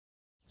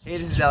Hey,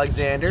 this is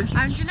Alexander.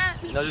 I'm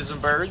Jeanette. And those are some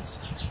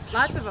birds.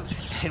 Lots of them.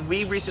 And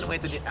we recently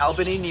went to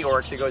Albany, New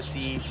York to go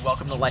see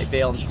Welcome to Night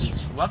Vale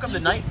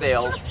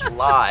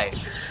live.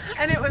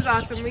 And it was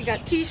awesome. We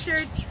got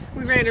t-shirts,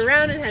 we ran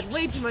around and had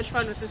way too much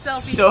fun with the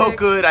selfie So stick.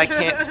 good, I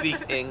can't speak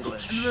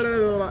English.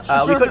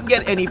 We couldn't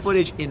get any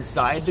footage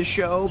inside the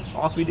show.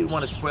 Also, we didn't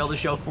want to spoil the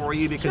show for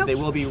you because they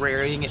will be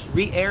re-airing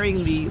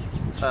the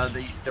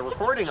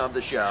recording of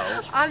the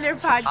show on their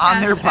podcast.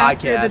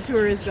 After the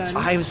tour is done.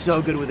 I am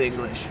so good with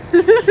English.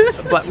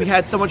 But we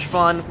had so much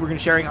fun. We're going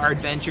to sharing our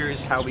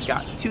adventures, how we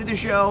got to the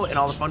show, and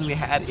all the fun we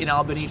had in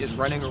Albany just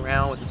running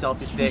around with the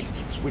selfie stick,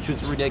 which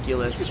was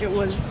ridiculous. It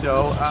was.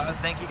 So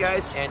thank you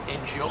guys and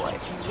enjoy.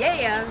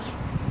 Yeah.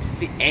 It's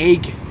the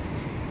egg.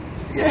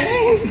 It's the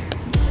egg.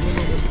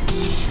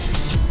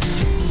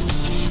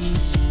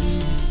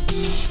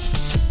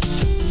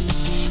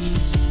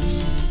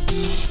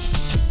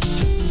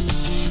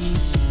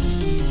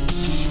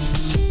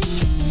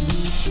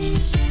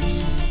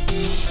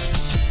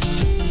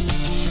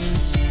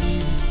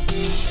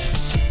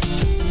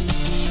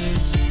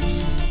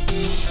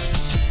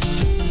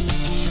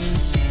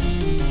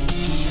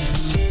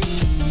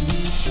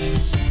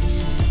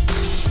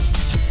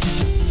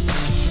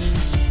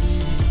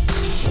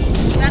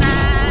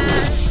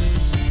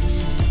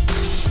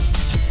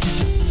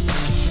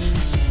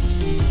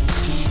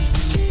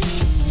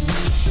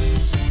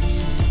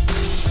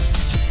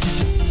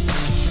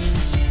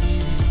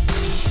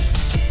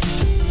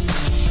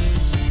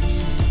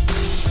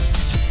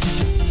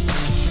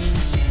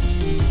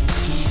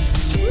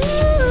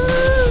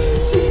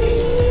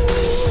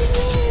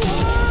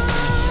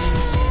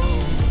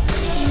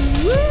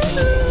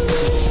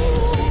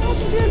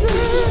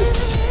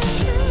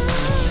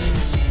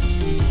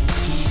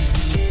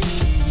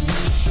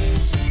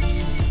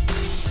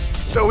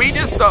 So we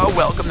just saw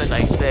Welcome to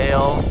Night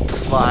Vale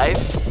live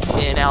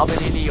in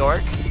Albany, New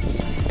York,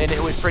 and it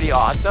was pretty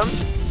awesome.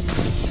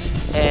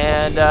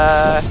 And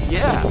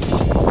yeah,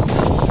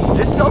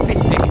 this selfie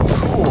stick is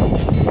cool.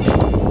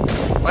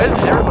 Why doesn't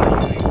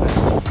everybody use these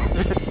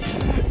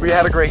things? We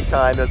had a great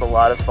time. It was a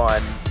lot of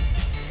fun,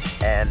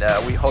 and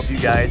we hope you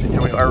guys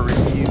enjoy our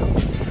review,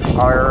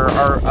 our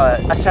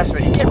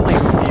assessment. You can't really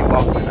review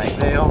Welcome to Night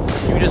Vale.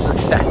 You just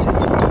assess it.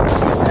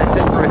 You assess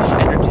it for its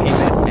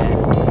entertainment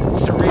and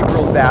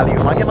cerebral value.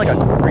 I get like a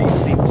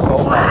crazy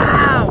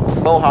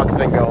mohawk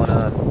thing going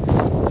on.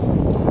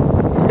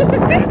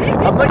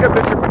 I'm like a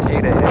Mr.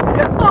 Potato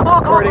Head,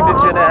 according to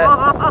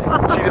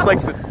Jeanette. She just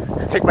likes to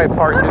take my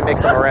parts and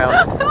mix them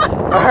around.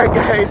 Alright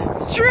guys.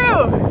 It's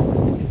true!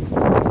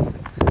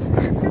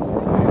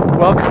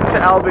 Welcome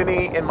to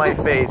Albany in my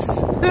face.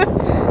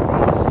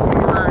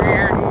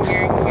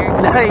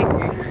 Night.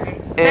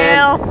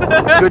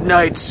 And good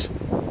night.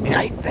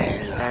 Night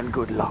Vale and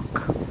good luck.